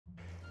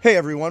Hey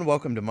everyone,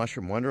 welcome to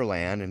Mushroom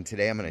Wonderland, and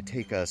today I'm going to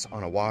take us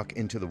on a walk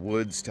into the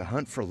woods to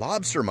hunt for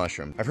lobster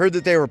mushroom. I've heard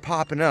that they were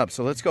popping up,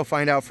 so let's go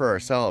find out for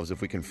ourselves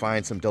if we can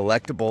find some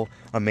delectable,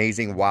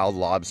 amazing wild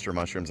lobster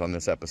mushrooms on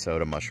this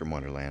episode of Mushroom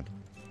Wonderland.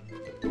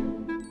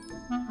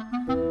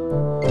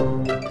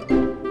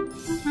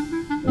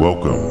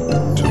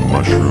 Welcome to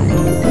Mushroom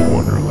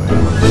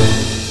Wonderland.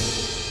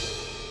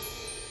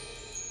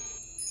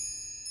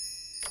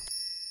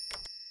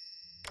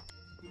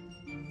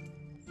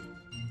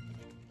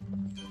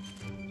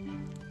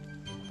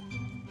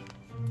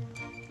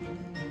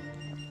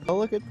 Oh,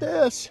 look at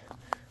this.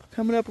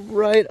 Coming up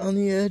right on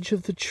the edge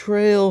of the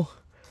trail.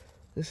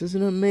 This is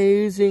an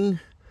amazing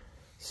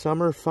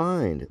summer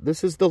find.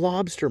 This is the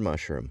lobster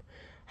mushroom,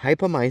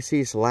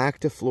 Hypomyces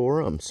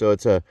lactiflorum. So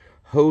it's a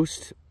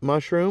host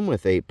mushroom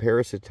with a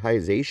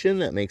parasitization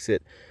that makes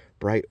it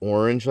bright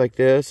orange like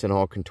this and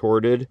all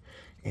contorted,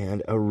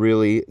 and a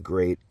really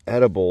great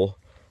edible.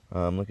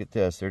 Look at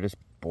this. They're just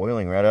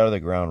boiling right out of the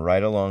ground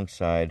right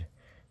alongside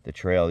the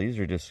trail. These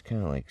are just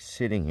kind of like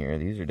sitting here.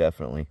 These are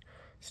definitely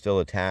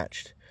still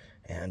attached,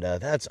 and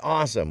that's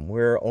awesome.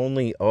 We're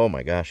only, oh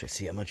my gosh, I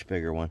see a much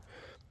bigger one.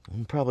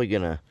 I'm probably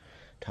gonna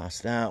toss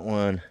that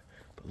one,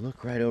 but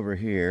look right over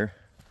here.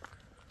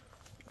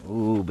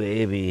 Ooh,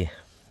 baby.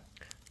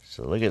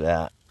 So look at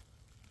that.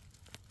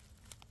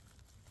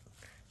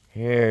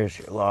 Here's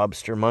your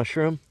lobster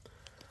mushroom.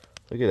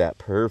 Look at that,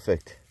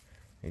 perfect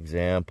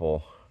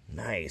example.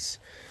 Nice.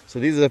 So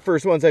these are the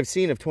first ones I've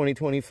seen of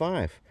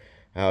 2025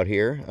 out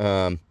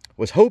here.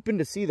 Was hoping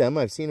to see them.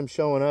 I've seen them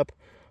showing up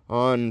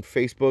on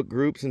Facebook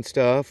groups and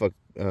stuff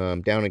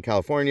down in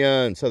California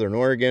and Southern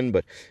Oregon,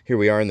 but here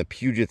we are in the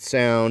Puget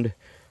Sound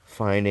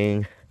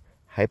finding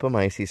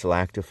Hypomyces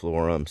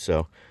lactiflorum.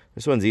 So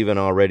this one's even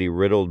already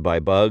riddled by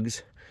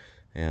bugs,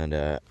 and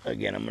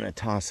again, I'm going to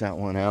toss that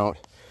one out.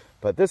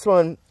 But this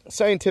one,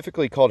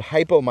 scientifically called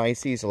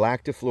Hypomyces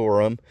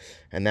lactiflorum,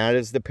 and that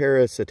is the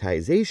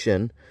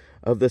parasitization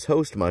of this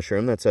host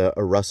mushroom. That's a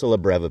Russula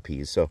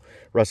breviipes. So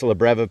Russula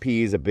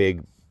breviipes, a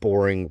big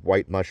boring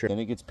white mushroom,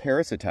 and it gets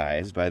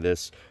parasitized by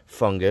this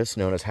fungus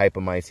known as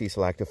Hypomyces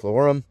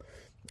lactiflorum.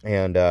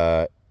 And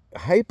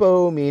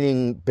hypo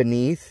meaning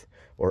beneath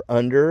or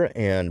under,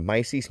 and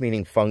myces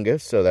meaning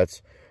fungus, so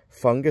that's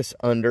fungus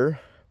under.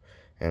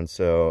 And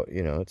so,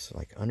 you know, it's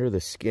like under the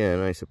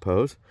skin, I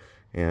suppose.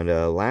 And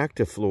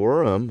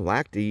lactiflorum,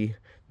 lacti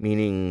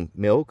meaning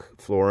milk,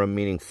 florum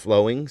meaning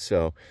flowing,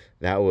 so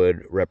that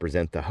would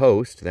represent the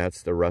host.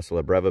 That's the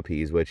Russula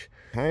breviipes, which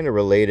kind of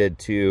related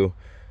to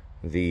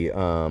the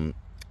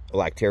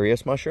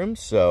lactarius mushrooms.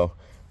 So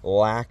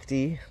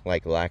lacti,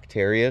 like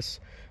lactarius,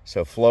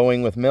 so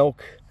flowing with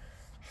milk,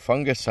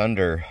 fungus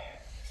under.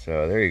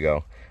 So there you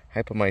go,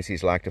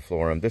 Hypomyces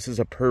lactiflorum. This is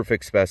a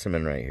perfect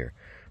specimen right here.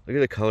 Look at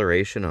the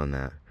coloration on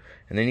that,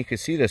 and then you can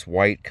see this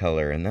white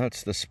color, and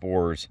that's the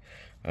spores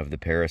of the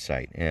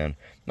parasite. And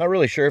I'm not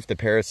really sure if the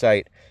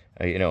parasite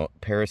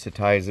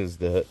parasitizes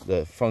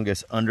the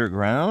fungus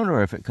underground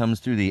or if it comes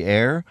through the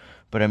air.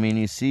 But I mean,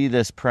 you see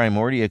this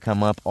primordia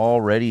come up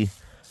already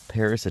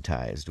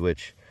parasitized,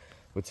 which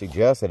would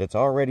suggest that it's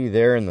already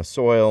there in the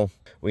soil.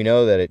 We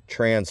know that it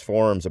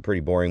transforms a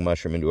pretty boring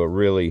mushroom into a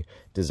really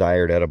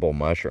desired edible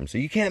mushroom. So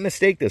you can't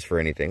mistake this for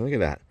anything. Look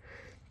at that.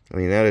 I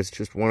mean, that is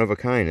just one of a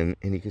kind.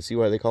 And you can see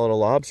why they call it a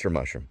lobster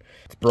mushroom.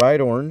 It's bright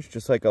orange,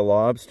 just like a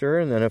lobster.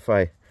 And then if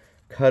I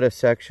cut a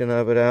section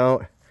of it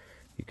out,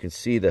 you can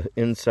see the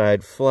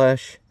inside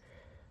flesh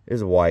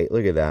is white.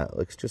 Look at that. It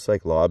looks just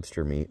like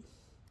lobster meat.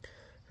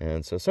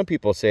 And so some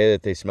people say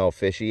that they smell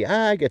fishy.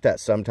 I get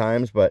that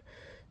sometimes, but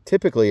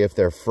typically if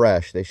they're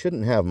fresh, they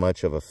shouldn't have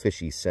much of a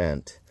fishy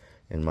scent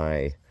in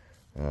my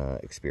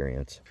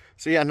experience.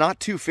 So yeah,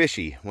 not too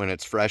fishy when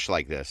it's fresh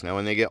like this. Now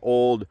when they get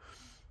old,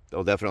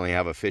 they'll definitely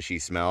have a fishy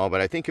smell, but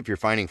I think if you're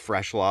finding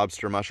fresh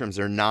lobster mushrooms,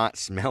 they're not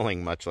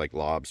smelling much like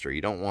lobster.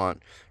 You don't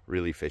want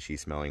really fishy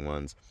smelling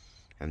ones.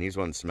 And these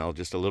ones smell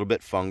just a little bit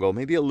fungal,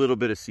 maybe a little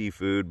bit of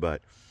seafood,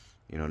 but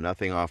you know,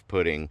 nothing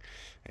off-putting.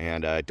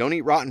 And don't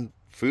eat rotten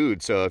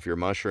food. So if your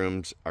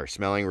mushrooms are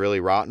smelling really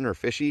rotten or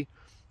fishy,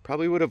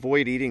 probably would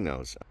avoid eating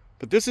those.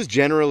 But this is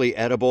generally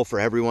edible for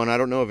everyone. I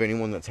don't know of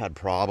anyone that's had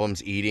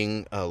problems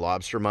eating a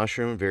lobster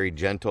mushroom. Very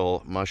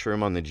gentle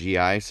mushroom on the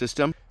GI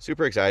system.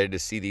 Super excited to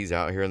see these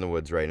out here in the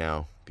woods right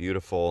now.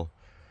 Beautiful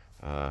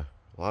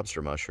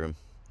lobster mushroom.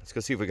 Let's go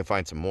see if we can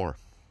find some more.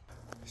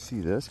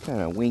 See this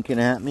kind of winking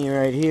at me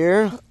right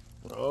here.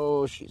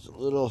 Oh, she's a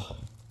little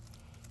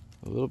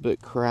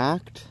bit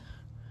cracked.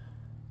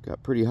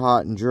 Got pretty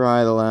hot and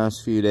dry the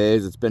last few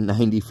days. It's been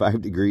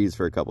 95 degrees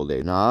for a couple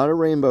days. Not a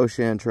rainbow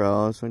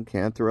chanterelle. This one,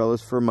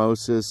 Chanterelles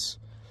formosus.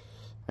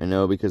 I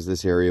know, because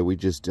this area we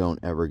just don't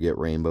ever get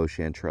rainbow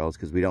chanterelles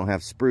because we don't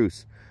have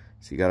spruce.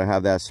 So you got to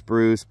have that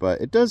spruce,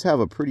 but it does have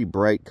a pretty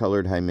bright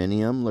colored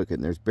hymeneum. Look,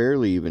 and there's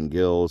barely even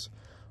gills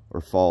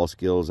or false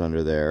gills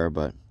under there,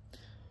 but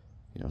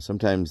you know,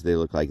 sometimes they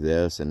look like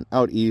this. And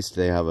out east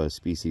they have a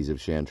species of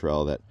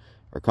chanterelle that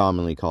are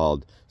commonly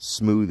called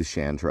smooth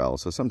chanterelle.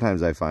 So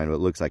sometimes I find what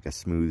looks like a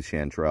smooth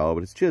chanterelle,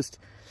 but it's just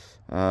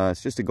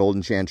a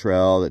golden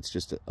chanterelle that's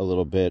just a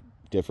little bit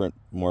different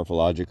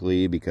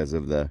morphologically because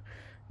of the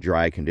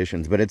dry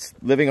conditions, but it's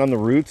living on the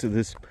roots of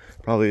this,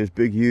 probably this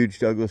big, huge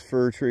Douglas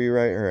fir tree,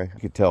 right? Or I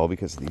could tell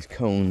because of these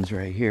cones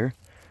right here.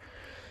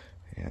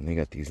 And they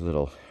got these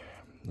little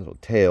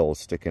tails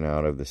sticking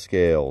out of the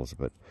scales,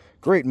 but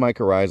great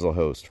mycorrhizal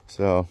host.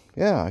 So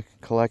yeah, I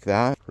could collect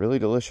that. Really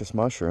delicious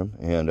mushroom,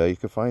 and you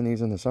could find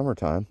these in the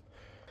summertime.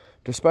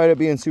 Despite it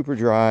being super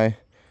dry,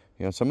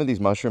 you know, some of these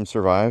mushrooms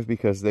survive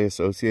because they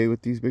associate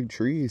with these big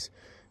trees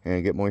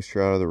and get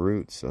moisture out of the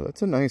roots. So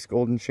that's a nice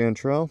golden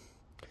chanterelle,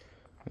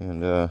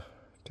 and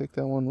take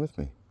that one with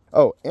me.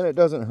 Oh, and it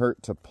doesn't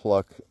hurt to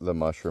pluck the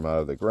mushroom out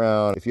of the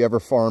ground. If you ever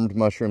farmed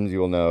mushrooms, you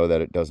will know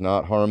that it does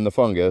not harm the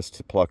fungus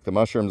to pluck the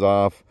mushrooms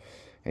off,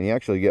 and you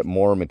actually get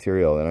more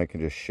material. Then I can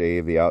just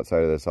shave the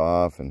outside of this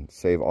off and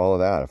save all of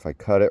that. If I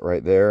cut it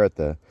right there at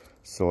the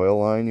soil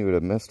line, you would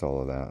have missed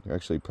all of that. You're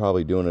actually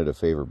probably doing it a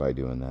favor by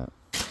doing that.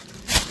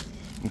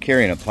 I'm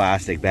carrying a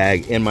plastic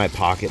bag in my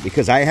pocket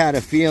because I had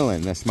a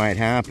feeling this might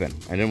happen.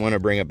 I didn't want to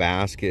bring a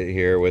basket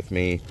here with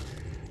me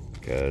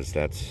because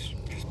that's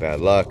just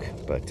bad luck,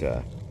 but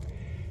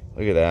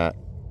look at that.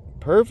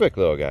 Perfect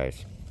little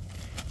guys.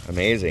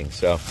 Amazing.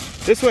 So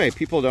this way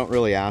people don't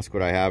really ask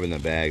what I have in the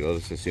bag. They'll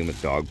just assume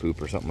it's dog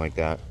poop or something like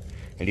that.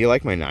 And do you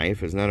like my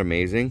knife? Isn't that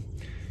amazing?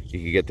 You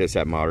can get this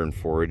at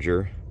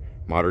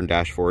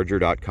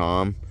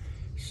modern-forager.com.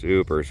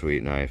 Super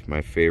sweet knife.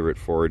 My favorite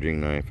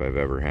foraging knife I've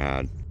ever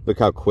had. Look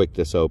how quick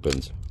this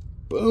opens.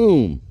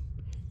 Boom.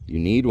 You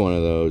need one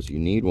of those. You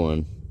need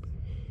one.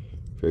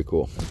 Very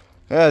cool.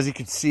 As you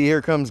can see,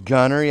 here comes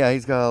Gunner. Yeah,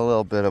 he's got a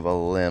little bit of a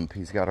limp.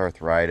 He's got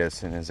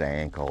arthritis in his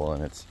ankle,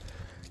 and it's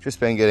just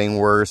been getting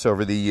worse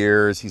over the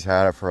years. He's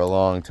had it for a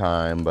long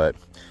time, but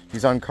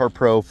he's on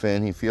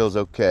carprofen. He feels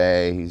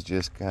okay. He's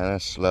just kind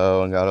of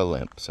slow and got a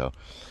limp. So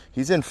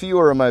he's in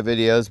fewer of my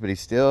videos, but he's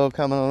still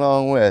coming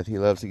along with. He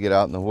loves to get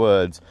out in the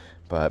woods,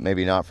 but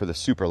maybe not for the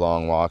super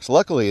long walks.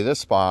 Luckily, this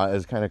spot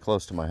is kind of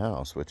close to my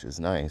house, which is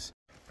nice.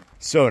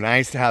 So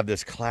nice to have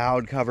this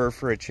cloud cover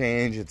for a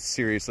change. It's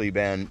seriously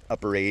been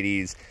upper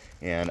 80s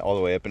and all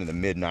the way up into the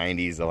mid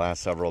 90s the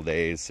last several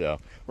days. So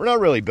we're not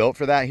really built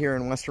for that here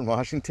in Western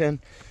Washington.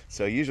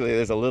 So usually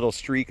there's a little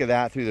streak of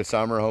that through the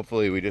summer.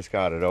 Hopefully we just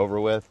got it over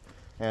with.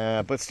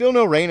 But still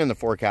no rain in the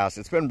forecast.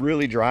 It's been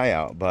really dry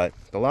out, but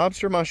the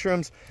lobster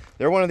mushrooms,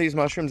 they're one of these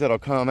mushrooms that'll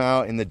come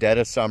out in the dead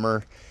of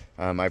summer.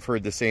 I've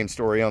heard the same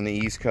story on the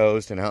East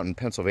Coast and out in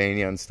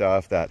Pennsylvania and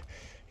stuff that,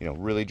 you know,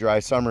 really dry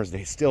summers,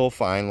 they still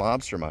find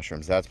lobster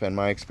mushrooms. That's been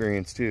my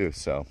experience too.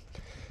 So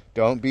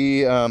don't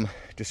be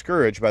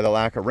discouraged by the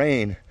lack of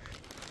rain.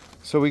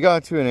 So we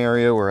got to an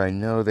area where I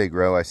know they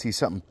grow. I see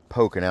something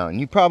poking out, and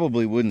you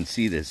probably wouldn't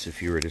see this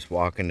if you were just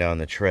walking down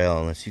the trail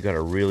unless you got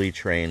a really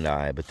trained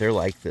eye, but they're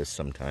like this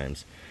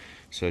sometimes.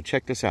 So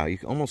check this out. You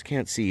almost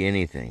can't see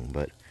anything,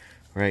 but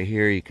right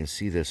here you can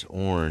see this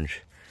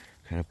orange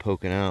kind of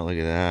poking out. Look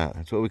at that.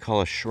 That's what we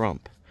call a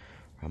shrump,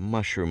 a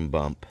mushroom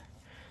bump.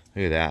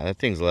 Look at that. That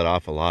thing's let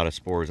off a lot of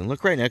spores. And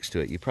look right next to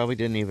it. You probably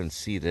didn't even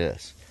see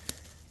this.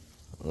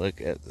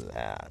 Look at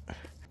that.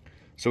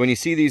 So when you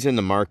see these in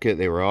the market,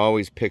 they were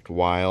always picked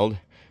wild.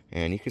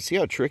 And you can see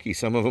how tricky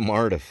some of them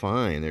are to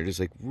find. They're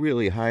just like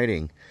really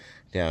hiding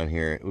down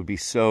here. It would be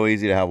so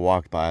easy to have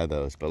walked by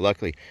those. But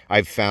luckily,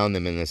 I've found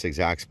them in this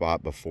exact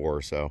spot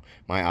before. So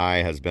my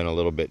eye has been a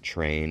little bit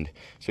trained.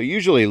 So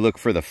usually look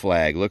for the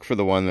flag. Look for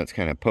the one that's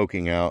kind of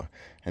poking out.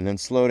 And then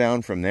slow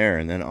down from there.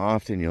 And then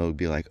often you'll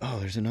be like, oh,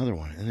 there's another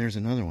one. And there's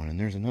another one. And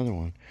there's another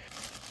one.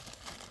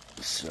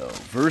 So,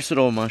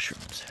 versatile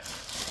mushrooms.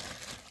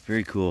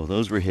 Very cool.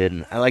 Those were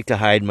hidden. I like to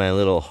hide my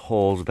little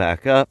holes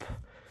back up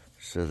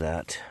so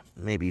that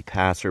maybe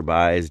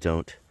passerbys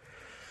don't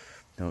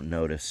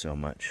notice so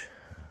much.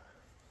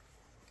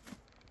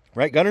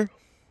 Right, Gunner?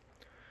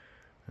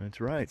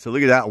 That's right. So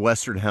look at that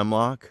western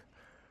hemlock.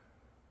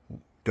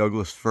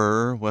 Douglas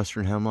fir,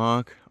 western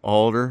hemlock,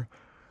 alder,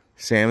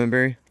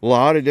 salmonberry. A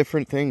lot of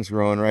different things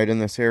growing right in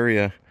this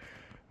area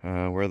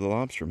where the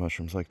lobster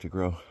mushrooms like to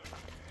grow.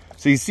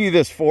 So you see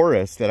this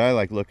forest that I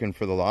like looking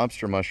for the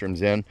lobster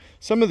mushrooms in.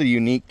 Some of the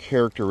unique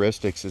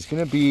characteristics is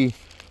going to be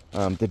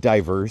the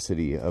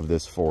diversity of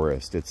this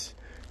forest. It's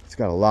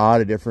got a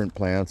lot of different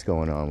plants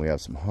going on. We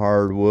have some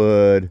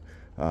hardwood,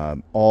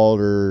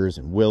 alders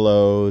and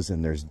willows,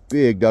 and there's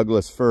big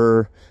Douglas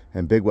fir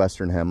and big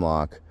western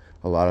hemlock.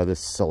 A lot of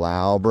this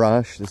salal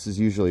brush. This is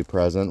usually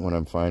present when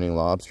I'm finding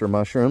lobster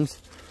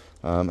mushrooms,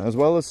 as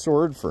well as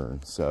sword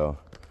ferns. So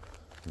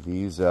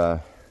these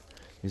are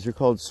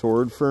called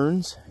sword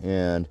ferns,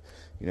 and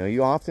you know,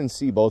 you often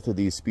see both of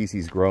these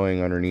species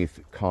growing underneath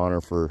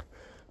conifer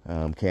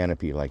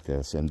canopy like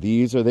this, and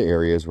these are the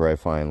areas where I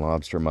find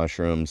lobster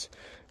mushrooms.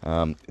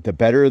 The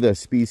better the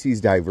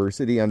species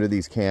diversity under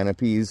these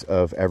canopies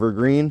of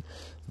evergreen,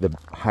 the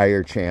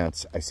higher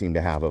chance I seem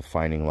to have of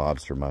finding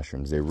lobster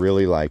mushrooms. They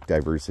really like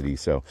diversity.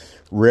 So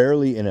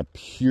rarely in a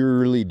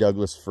purely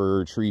Douglas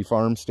fir tree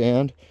farm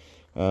stand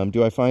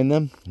do I find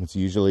them. It's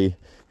usually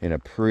in a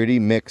pretty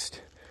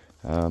mixed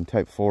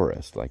type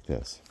forest like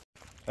this.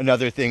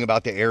 Another thing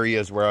about the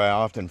areas where I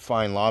often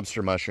find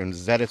lobster mushrooms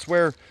is that it's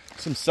where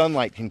some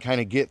sunlight can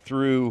kind of get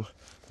through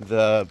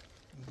the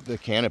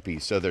canopy.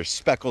 So there's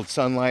speckled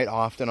sunlight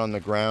often on the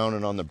ground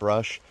and on the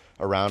brush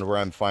around where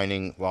I'm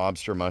finding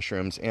lobster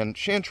mushrooms. And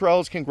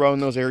chanterelles can grow in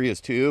those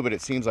areas too, but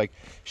it seems like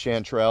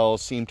chanterelles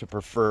seem to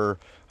prefer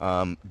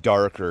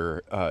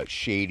darker,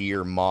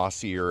 shadier,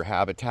 mossier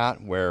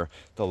habitat, where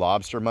the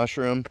lobster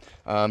mushroom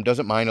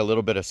doesn't mind a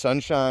little bit of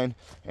sunshine.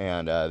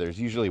 And there's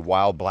usually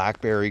wild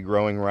blackberry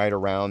growing right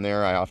around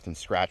there. I often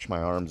scratch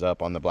my arms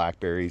up on the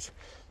blackberries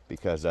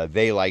because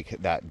they like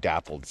that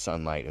dappled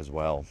sunlight as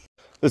well.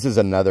 This is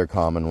another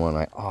common one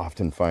I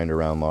often find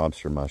around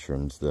lobster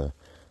mushrooms, the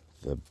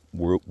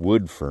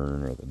wood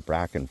fern or the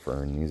bracken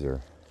fern. These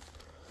are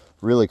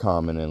really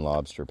common in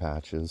lobster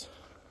patches.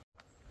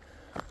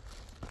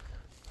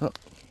 Oh,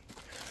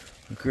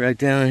 look right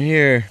down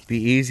here. Be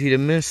easy to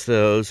miss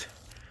those,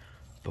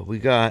 but we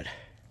got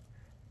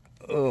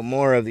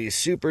more of these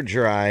super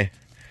dry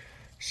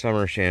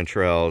summer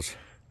chanterelles.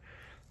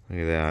 Look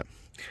at that.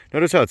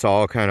 Notice how it's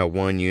all kind of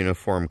one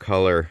uniform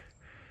color.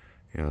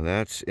 You know,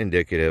 that's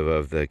indicative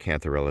of the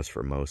Chanterelles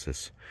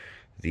formosus.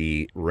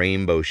 The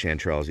rainbow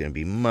chanterelle is going to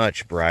be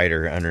much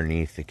brighter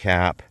underneath the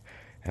cap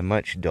and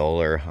much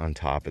duller on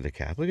top of the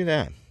cap. Look at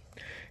that.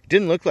 It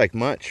didn't look like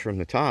much from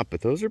the top, but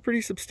those are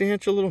pretty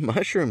substantial little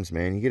mushrooms,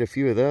 man. You get a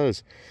few of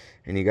those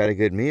and you got a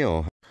good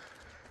meal.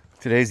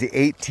 Today's the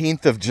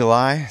 18th of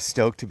July.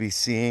 Stoked to be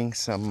seeing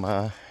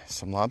some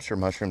lobster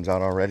mushrooms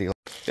out already.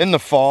 In the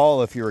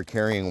fall, if you were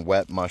carrying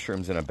wet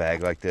mushrooms in a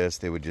bag like this,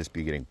 they would just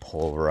be getting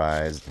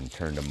pulverized and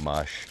turned to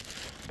mush.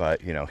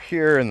 But, you know,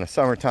 here in the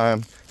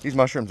summertime, these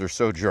mushrooms are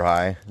so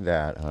dry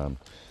that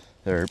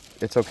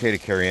it's okay to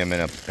carry them in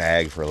a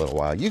bag for a little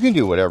while. You can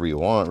do whatever you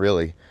want,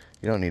 really.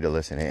 You don't need to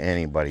listen to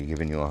anybody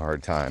giving you a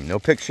hard time. No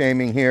pick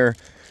shaming here.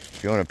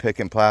 If you want to pick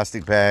in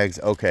plastic bags,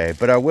 okay.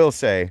 But I will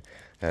say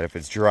that if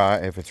it's dry,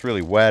 if it's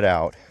really wet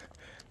out,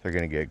 they're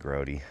going to get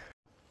grody.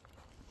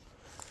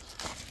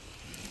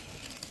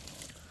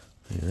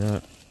 Look at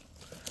that.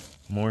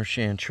 More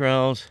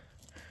chanterelles.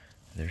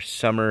 They're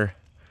summer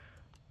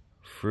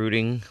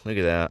fruiting. Look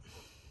at that.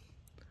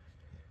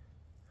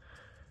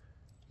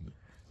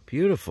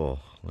 Beautiful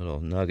little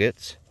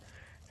nuggets.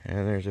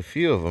 And there's a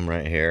few of them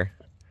right here.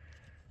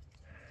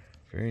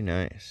 Very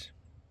nice.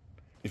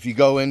 If you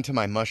go into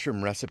my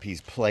mushroom recipes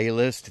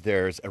playlist,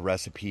 there's a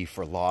recipe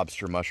for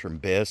lobster mushroom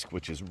bisque,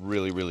 which is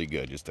really, really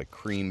good. Just a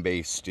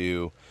cream-based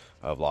stew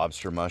of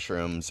lobster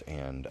mushrooms,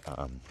 and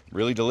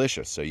really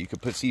delicious. So you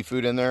could put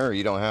seafood in there, or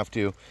you don't have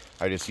to.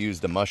 I just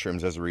use the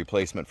mushrooms as a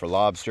replacement for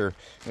lobster.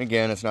 And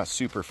again, it's not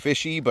super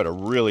fishy, but a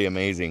really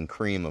amazing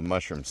cream of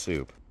mushroom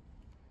soup.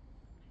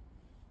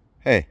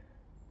 Hey,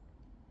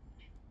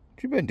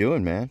 what you been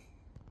doing, man?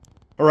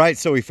 All right,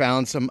 so we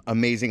found some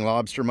amazing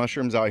lobster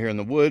mushrooms out here in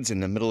the woods in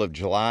the middle of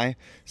July.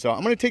 So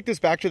I'm gonna take this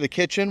back to the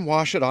kitchen,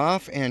 wash it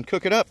off, and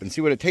cook it up and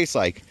see what it tastes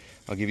like.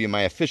 I'll give you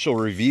my official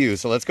review.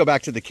 So let's go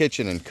back to the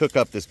kitchen and cook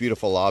up this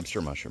beautiful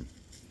lobster mushroom.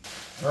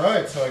 All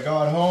right, so I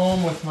got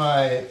home with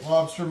my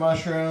lobster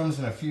mushrooms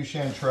and a few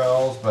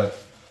chanterelles,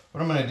 but what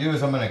I'm gonna do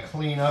is I'm gonna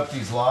clean up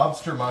these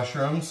lobster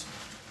mushrooms.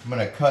 I'm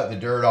gonna cut the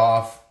dirt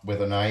off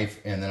with a knife,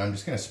 and then I'm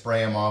just gonna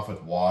spray them off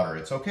with water.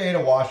 It's okay to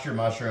wash your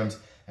mushrooms,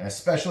 and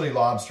especially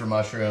lobster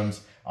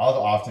mushrooms. I'll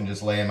often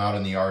just lay them out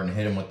in the yard and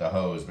hit them with the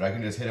hose, but I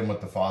can just hit them with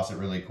the faucet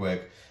really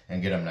quick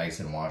and get them nice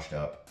and washed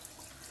up.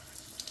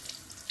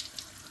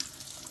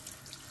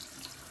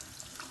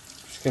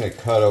 Just gonna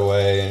cut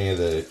away any of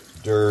the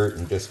dirt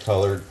and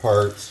discolored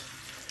parts.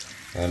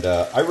 And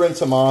I rinse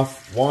them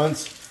off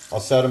once. I'll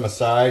set them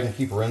aside and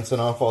keep rinsing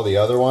off all the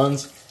other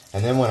ones.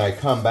 And then when I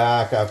come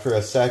back after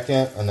a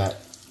second and that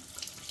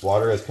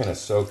water has kind of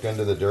soaked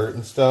into the dirt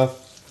and stuff,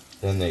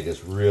 then they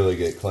just really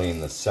get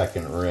clean the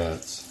second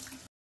rinse.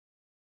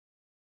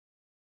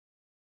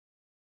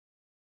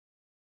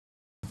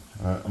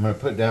 I'm going to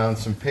put down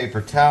some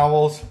paper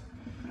towels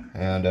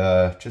and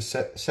just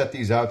set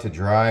these out to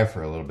dry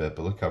for a little bit.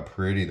 But look how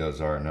pretty those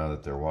are now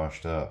that they're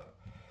washed up.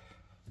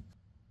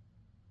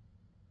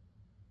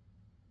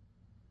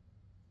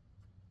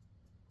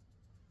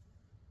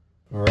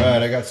 All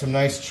right, I got some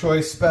nice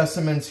choice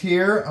specimens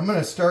here. I'm going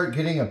to start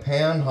getting a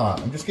pan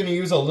hot. I'm just going to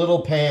use a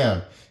little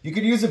pan. You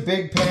could use a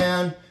big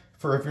pan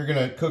for if you're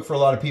going to cook for a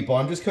lot of people.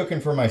 I'm just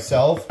cooking for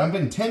myself. I'm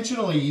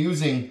intentionally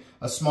using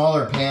a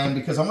smaller pan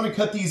because I'm going to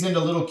cut these into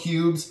little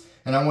cubes,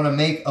 and I want to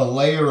make a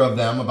layer of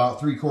them about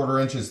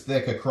 3/4 inches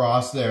thick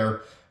across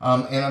there.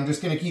 And I'm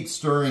just going to keep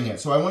stirring it.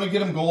 So I want to get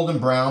them golden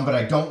brown, but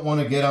I don't want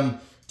to get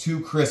them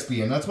too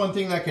crispy. And that's one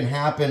thing that can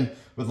happen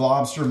with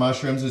lobster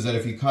mushrooms, is that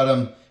if you cut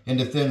them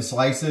into thin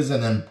slices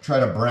and then try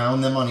to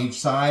brown them on each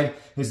side,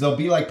 is they'll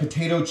be like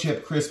potato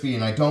chip crispy,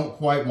 and I don't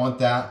quite want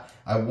that.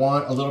 I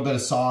want a little bit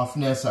of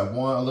softness. I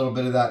want a little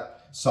bit of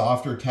that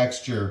softer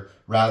texture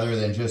rather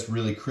than just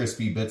really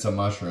crispy bits of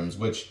mushrooms,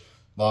 which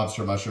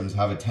lobster mushrooms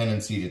have a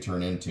tendency to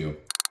turn into.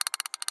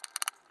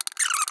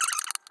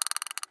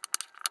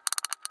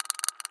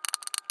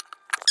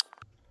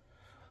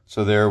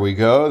 So there we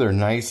go. They're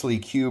nicely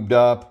cubed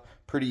up,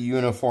 pretty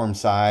uniform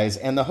size.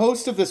 And the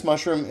host of this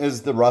mushroom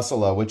is the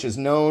russula, which is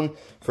known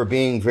for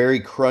being very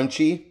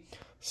crunchy.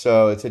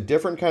 So it's a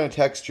different kind of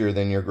texture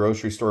than your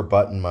grocery store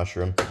button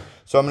mushroom.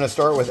 So I'm going to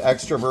start with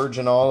extra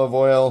virgin olive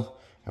oil,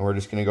 and we're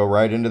just going to go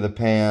right into the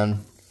pan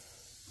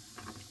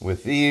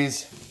with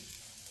these.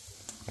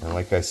 And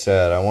like I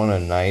said, I want a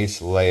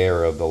nice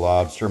layer of the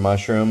lobster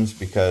mushrooms,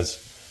 because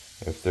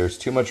if there's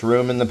too much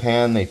room in the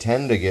pan, they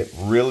tend to get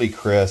really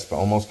crisp,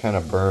 almost kind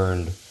of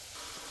burned.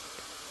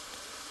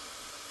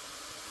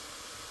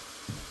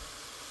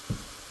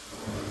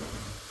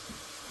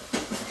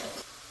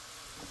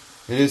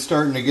 It is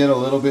starting to get a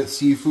little bit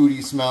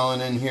seafoody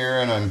smelling in here,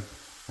 and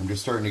I'm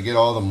just starting to get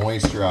all the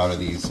moisture out of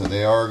these. So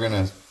they are going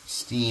to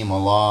steam a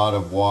lot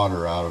of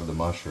water out of the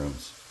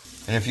mushrooms.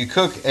 And if you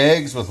cook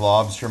eggs with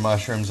lobster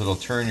mushrooms, it'll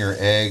turn your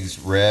eggs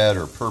red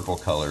or purple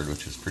colored,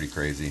 which is pretty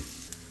crazy.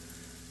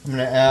 I'm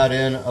going to add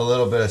in a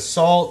little bit of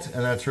salt,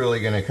 and that's really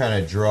going to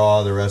kind of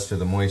draw the rest of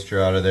the moisture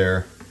out of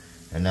there.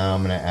 And now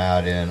I'm going to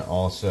add in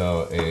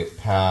also a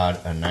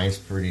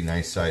pretty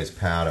nice sized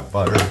pad of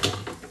butter.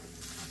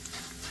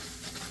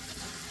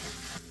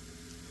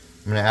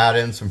 I'm going to add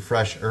in some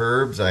fresh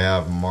herbs. I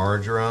have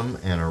marjoram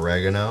and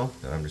oregano.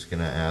 I'm just going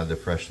to add the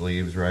fresh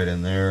leaves right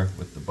in there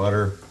with the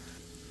butter.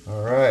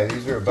 All right,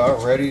 these are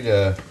about ready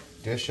to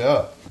dish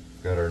up.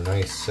 Got our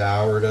nice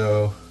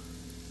sourdough.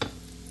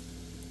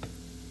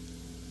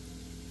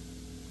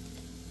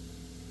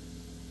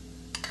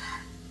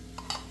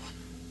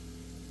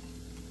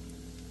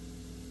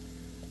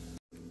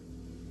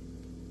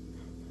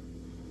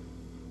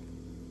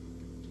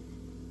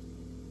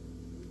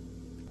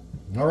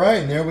 All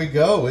right, and there we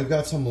go. We've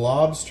got some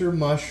lobster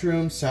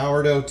mushroom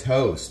sourdough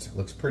toast.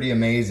 Looks pretty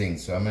amazing,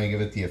 so I'm going to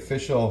give it the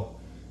official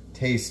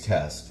taste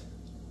test.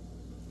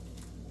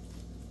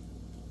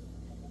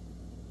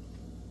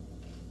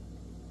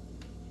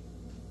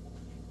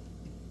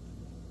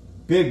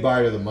 Big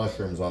bite of the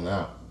mushrooms on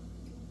that.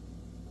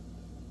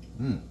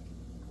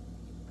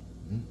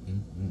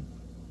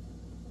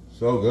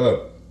 So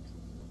good.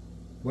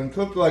 When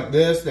cooked like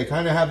this, they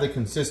kind of have the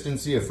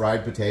consistency of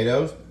fried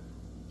potatoes.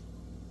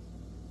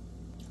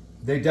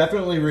 They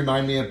definitely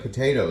remind me of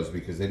potatoes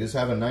because they just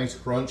have a nice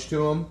crunch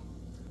to them.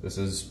 This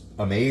is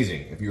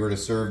amazing. If you were to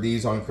serve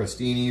these on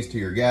crostinis to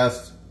your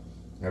guests,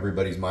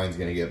 everybody's mind's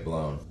gonna get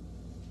blown.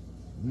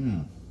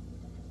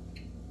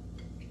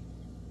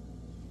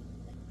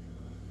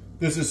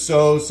 This is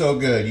so, so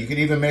good. You could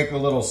even make a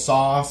little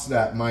sauce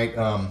that might,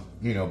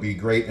 you know, be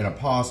great in a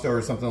pasta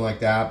or something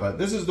like that. But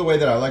this is the way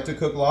that I like to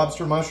cook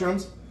lobster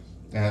mushrooms.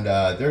 And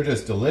they're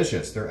just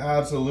delicious. They're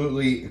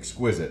absolutely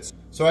exquisite.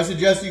 So I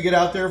suggest you get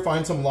out there,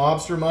 find some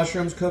lobster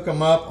mushrooms, cook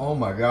them up. Oh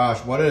my gosh,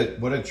 what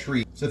a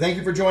treat. So thank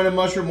you for joining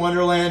Mushroom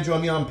Wonderland.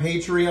 Join me on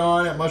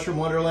Patreon at Mushroom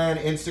Wonderland,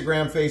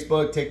 Instagram,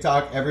 Facebook,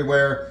 TikTok,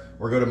 everywhere.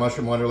 Or go to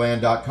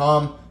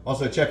mushroomwonderland.com.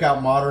 Also check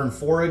out Modern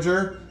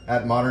Forager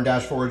at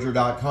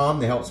modern-forager.com.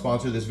 They help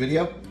sponsor this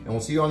video. And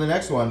we'll see you on the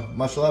next one.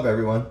 Much love,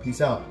 everyone.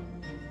 Peace out.